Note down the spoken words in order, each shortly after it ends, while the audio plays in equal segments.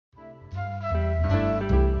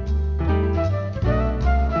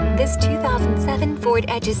This 2007 Ford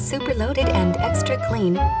Edge is super loaded and extra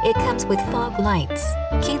clean. It comes with fog lights,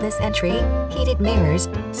 keyless entry, heated mirrors,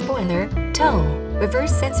 spoiler, tow,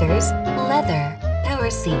 reverse sensors, leather,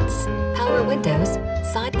 power seats, power windows,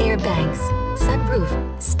 side airbags, sunroof,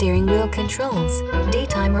 steering wheel controls,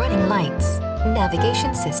 daytime running lights,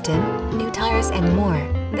 navigation system, new tires and more.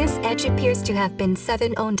 This Edge appears to have been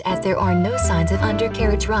Southern-owned as there are no signs of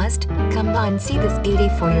undercarriage rust. Come on, see this beauty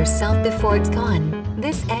for yourself before it's gone.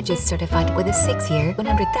 This Edge is certified with a 6-year,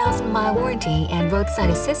 100,000-mile warranty and roadside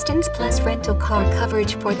assistance plus rental car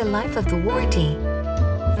coverage for the life of the warranty.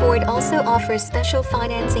 Ford also offers special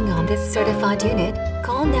financing on this certified unit.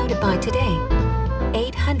 Call now to buy today.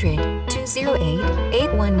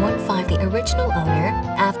 800-208-8115. The original owner,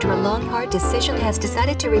 after a long hard decision, has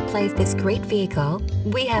decided to replace this great vehicle.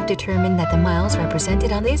 We have determined that the miles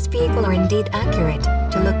represented on this vehicle are indeed accurate.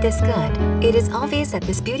 To look this good, it is obvious that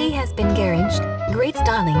this beauty has been garaged. Great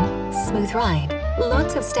styling, smooth ride,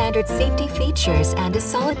 lots of standard safety features and a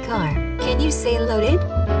solid car. Can you say loaded?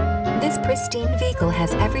 This pristine vehicle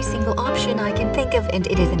has every single option I can think of and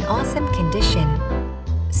it is in awesome condition.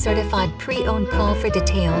 Certified pre-owned. Call for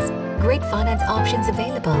details. Great finance options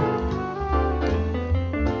available.